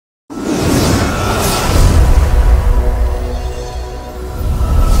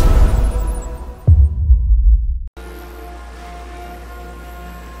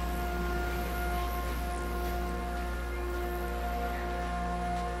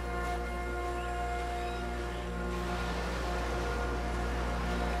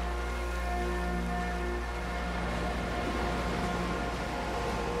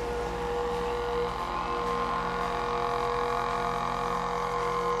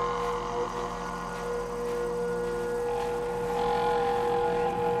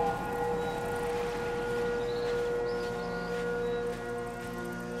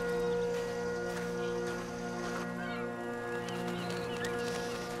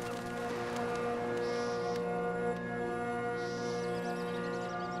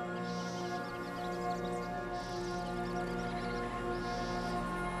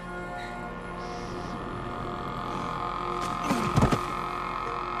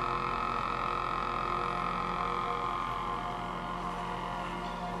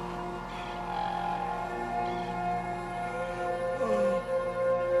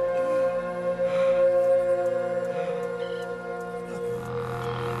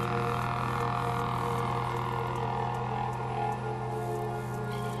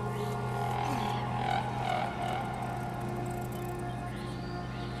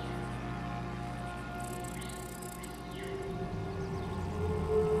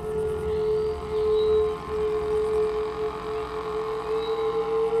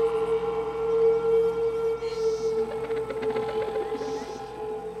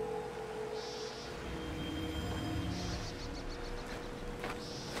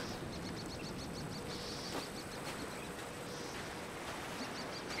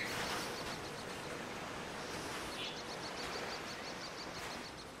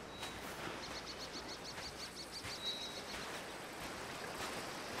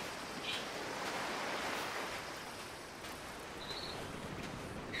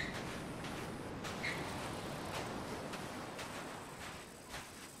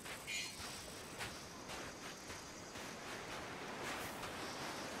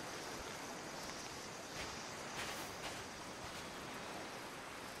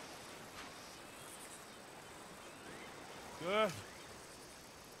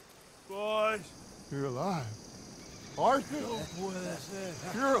Boys. You're alive. Arthur?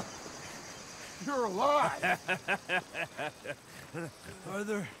 You're alive.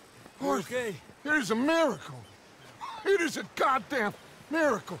 Arthur, Arthur, okay? it is a miracle. It is a goddamn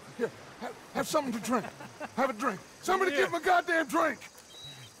miracle. Here, have something to drink. Have a drink. Somebody give him a goddamn drink.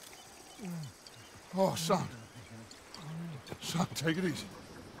 Oh, son. Son, take it easy.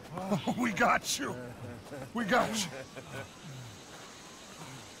 Oh, we got you. We got you.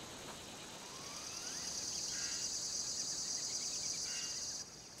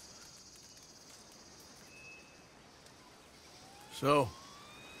 So,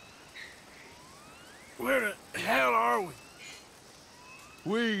 where the hell are we?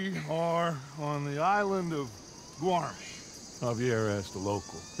 We are on the island of Guarma. Javier asked a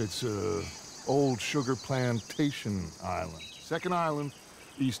local. It's a old sugar plantation island. Second island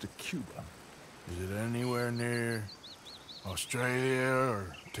east of Cuba. Is it anywhere near Australia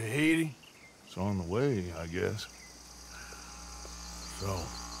or Tahiti? It's on the way, I guess. So,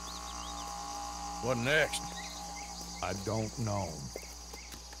 what next? I don't know.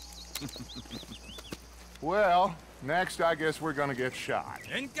 Well, next I guess we're gonna get shot.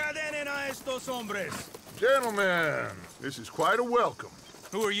 Encadenen a estos hombres. Gentlemen, this is quite a welcome.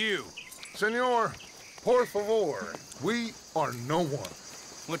 Who are you? Senor, por favor, we are no one.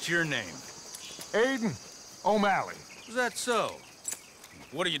 What's your name? Aiden O'Malley. Is that so?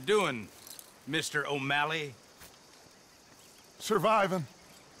 What are you doing, Mr. O'Malley? Surviving.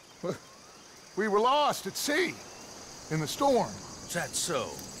 We were lost at sea, in the storm. Is that so?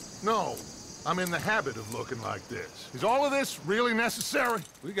 No, I'm in the habit of looking like this. Is all of this really necessary?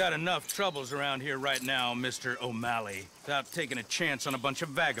 We got enough troubles around here right now, Mr. O'Malley, without taking a chance on a bunch of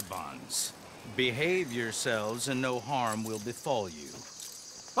vagabonds. Behave yourselves and no harm will befall you.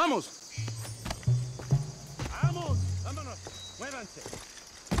 Vamos! Vamos! Vámonos! Muévanse!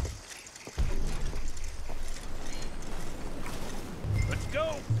 Let's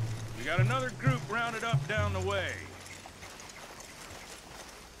go! We got another group rounded up down the way.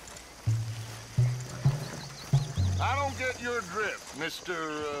 I don't get your drift,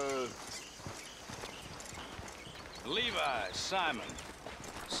 Mr. Levi Simon,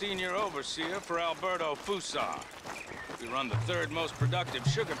 senior overseer for Alberto Fussar. We run the third most productive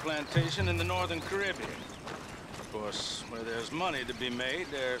sugar plantation in the Northern Caribbean. Of course, where there's money to be made,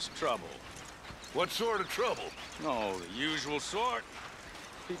 there's trouble. What sort of trouble? No, the usual sort.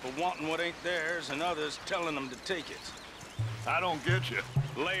 People wanting what ain't theirs and others telling them to take it. I don't get you.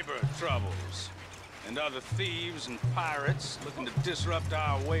 Labor troubles. And other thieves and pirates looking to disrupt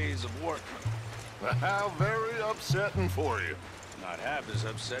our ways of working. How very upsetting for you. Not half as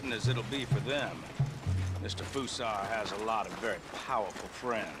upsetting as it'll be for them. Mr. Fussar has a lot of very powerful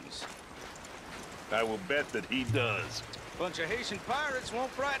friends. I will bet that he does. Bunch of Haitian pirates won't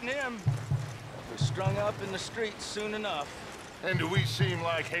frighten him. We're strung up in the streets soon enough. And do we seem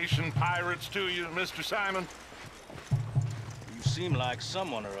like Haitian pirates to you, Mr. Simon? You seem like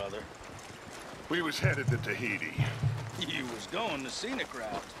someone or other. We was headed to Tahiti. You was going the scenic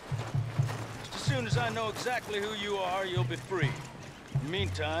route. Just as soon as I know exactly who you are, you'll be free. In the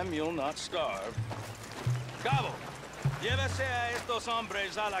meantime, you'll not starve. Cabo, llévese a estos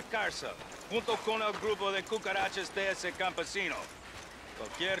hombres a la cárcel, junto con el grupo de cucarachas de ese campesino.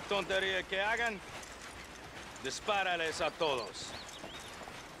 Cualquier tontería que hagan, dispárales a todos.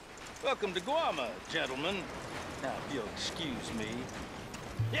 Welcome to Guarma, gentlemen. Now, if you'll excuse me.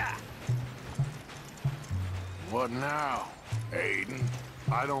 Yeah! What now, Aiden?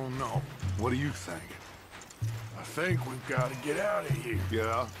 I don't know. What do you think? I think we've got to get out of here.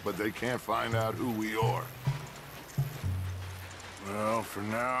 Yeah, but they can't find out who we are. Well, for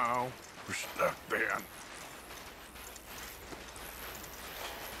now, we're stuck then.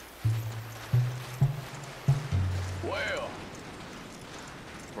 Well,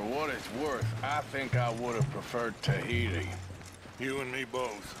 for what it's worth, I think I would have preferred Tahiti. You and me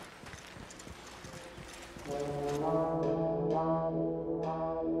both.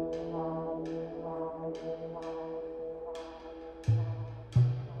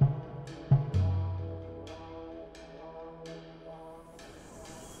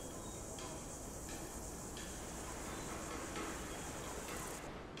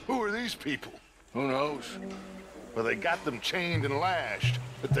 Who are these people? Who knows? Well, they got them chained and lashed,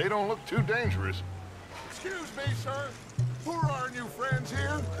 but they don't look too dangerous. Excuse me, sir. Who are our new friends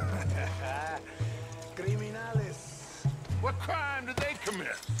here? Criminales. What crime did they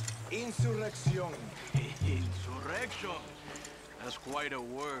commit? Insurrección. Insurrection? That's quite a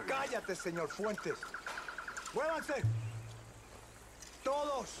word. Cállate, señor Fuentes. ¡Muévanse!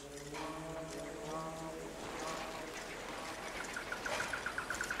 ¡Todos!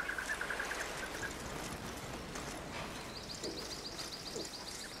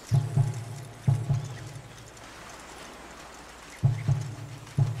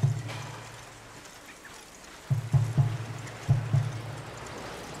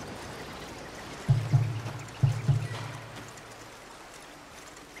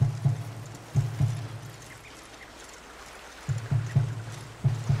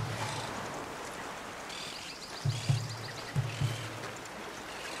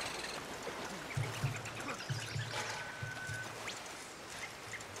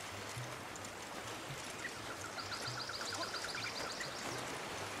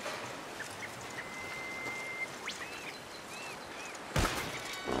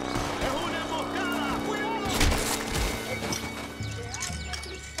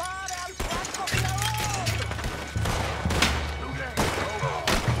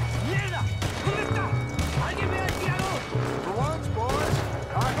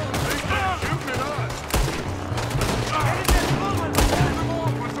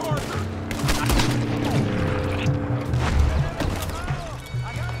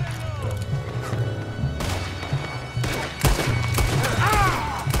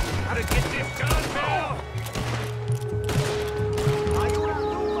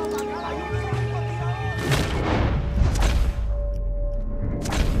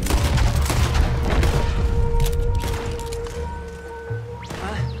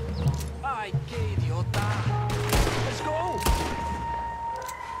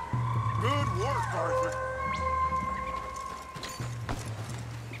 Good work, Arthur.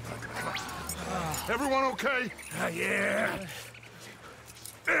 Everyone okay? Yeah.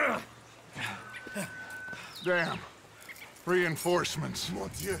 Damn. Reinforcements. Mon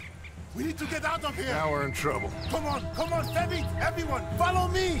Dieu. We need to get out of here. Now we're in trouble. Come on, fais vite, everyone, follow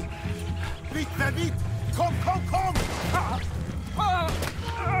me. Vite, fais vite. Come.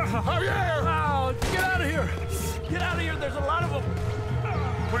 Javier! Oh, get out of here! Get out of here, there's a lot of them!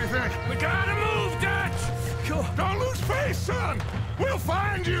 What do you think? We gotta move, Dutch! Go! Don't lose face, son! We'll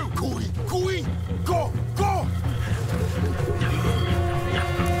find you! Cooey, go!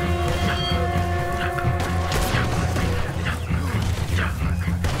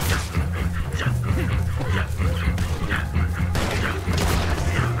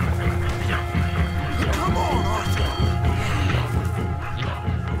 Come on, Arthur!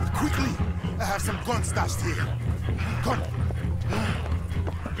 Quickly, I have some guns stashed here. Come.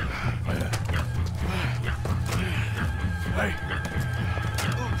 Hey!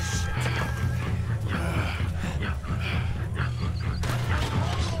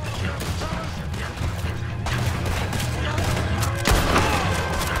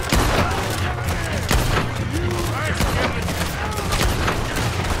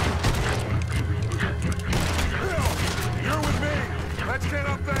 Let's get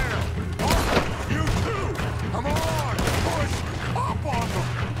up there! Oh, you too! Come on! Push! Up on them!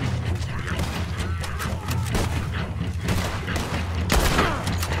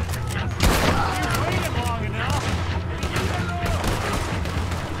 You've waited long enough!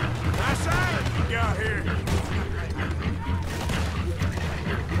 Nice island you got here!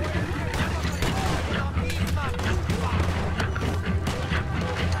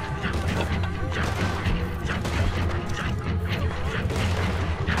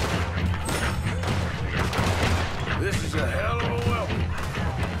 This is a hell of a welcome.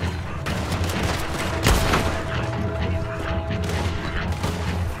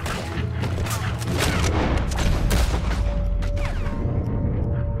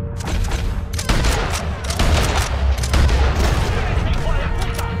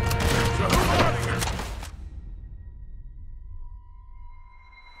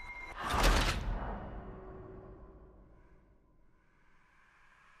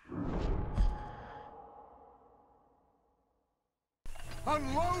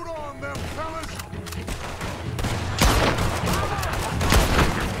 Unload on them, fellas!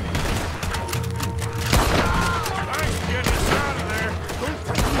 Thanks for getting us out of there. Don't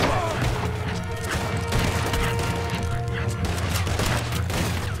take too long.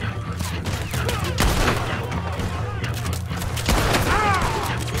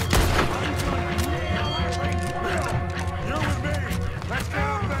 You're with me. Let's get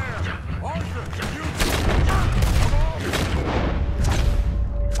up there. Arthur, you come on.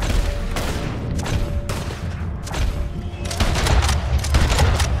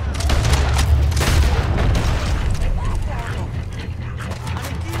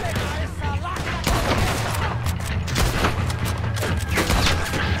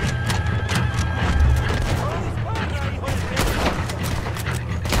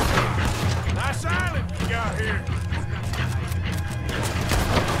 Nice island you got here.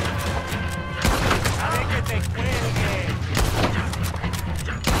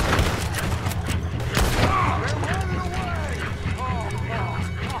 They're running away!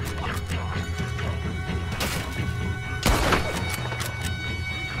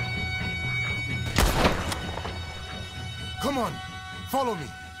 Come on, follow me.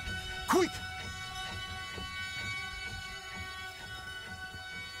 Quick!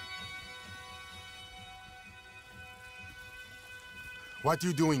 What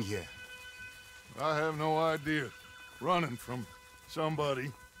you doing here? I have no idea. Running from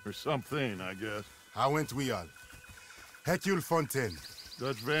somebody or something, I guess. How went we all? Hercule Fontaine.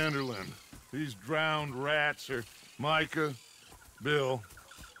 Dutch Vanderland. These drowned rats are Micah, Bill,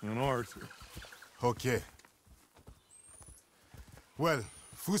 and Arthur. Okay. Well,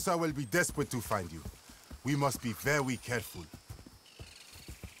 Fusa will be desperate to find you. We must be very careful.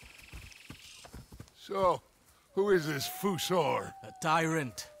 So, who is this Fusar? A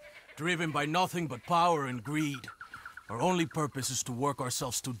tyrant, driven by nothing but power and greed. Our only purpose is to work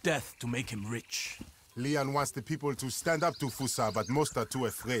ourselves to death to make him rich. Leon wants the people to stand up to Fusa, but most are too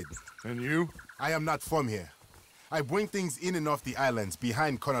afraid. And you? I am not from here. I bring things in and off the islands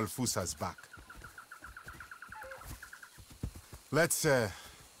behind Colonel Fusa's back. Let's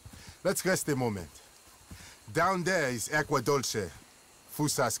rest a moment. Down there is Agua Dulce,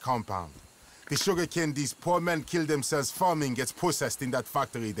 Fusa's compound. The sugarcane these poor men kill themselves farming gets processed in that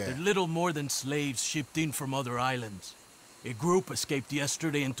factory there. They're little more than slaves shipped in from other islands. A group escaped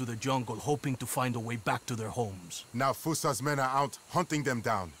yesterday into the jungle, hoping to find a way back to their homes. Now Fusa's men are out hunting them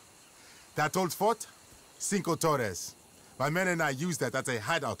down. That old fort? Cinco Torres. My men and I use that as a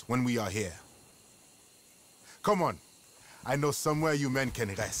hideout when we are here. Come on. I know somewhere you men can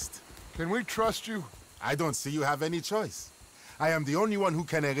rest. Can we trust you? I don't see you have any choice. I am the only one who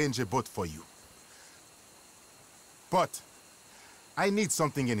can arrange a boat for you. But I need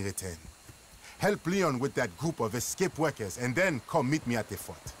something in return. Help Leon with that group of escape workers, and then come meet me at the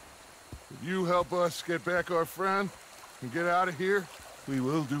fort. If you help us get back our friend and get out of here, we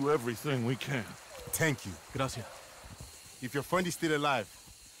will do everything we can. Thank you. Gracias. If your friend is still alive,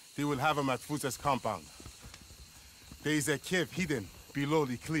 they will have him at Fusa's compound. There is a cave hidden below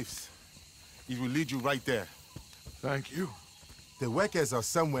the cliffs. It will lead you right there. Thank you. The workers are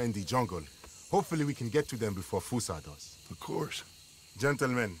somewhere in the jungle. Hopefully we can get to them before Fusa does. Of course.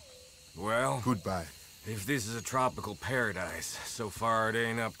 Gentlemen, Well, goodbye. if this is a tropical paradise, so far it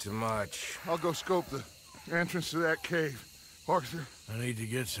ain't up to much. I'll go scope the entrance to that cave. Arthur? I need to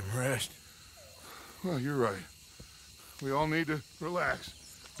get some rest. Well, you're right. We all need to relax.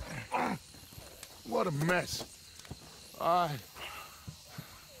 What a mess. I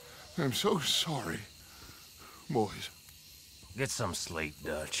am so sorry, boys. Get some sleep,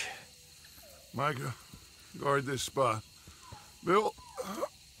 Dutch. Micah, guard this spot. Bill,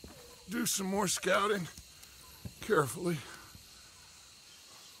 do some more scouting. Carefully.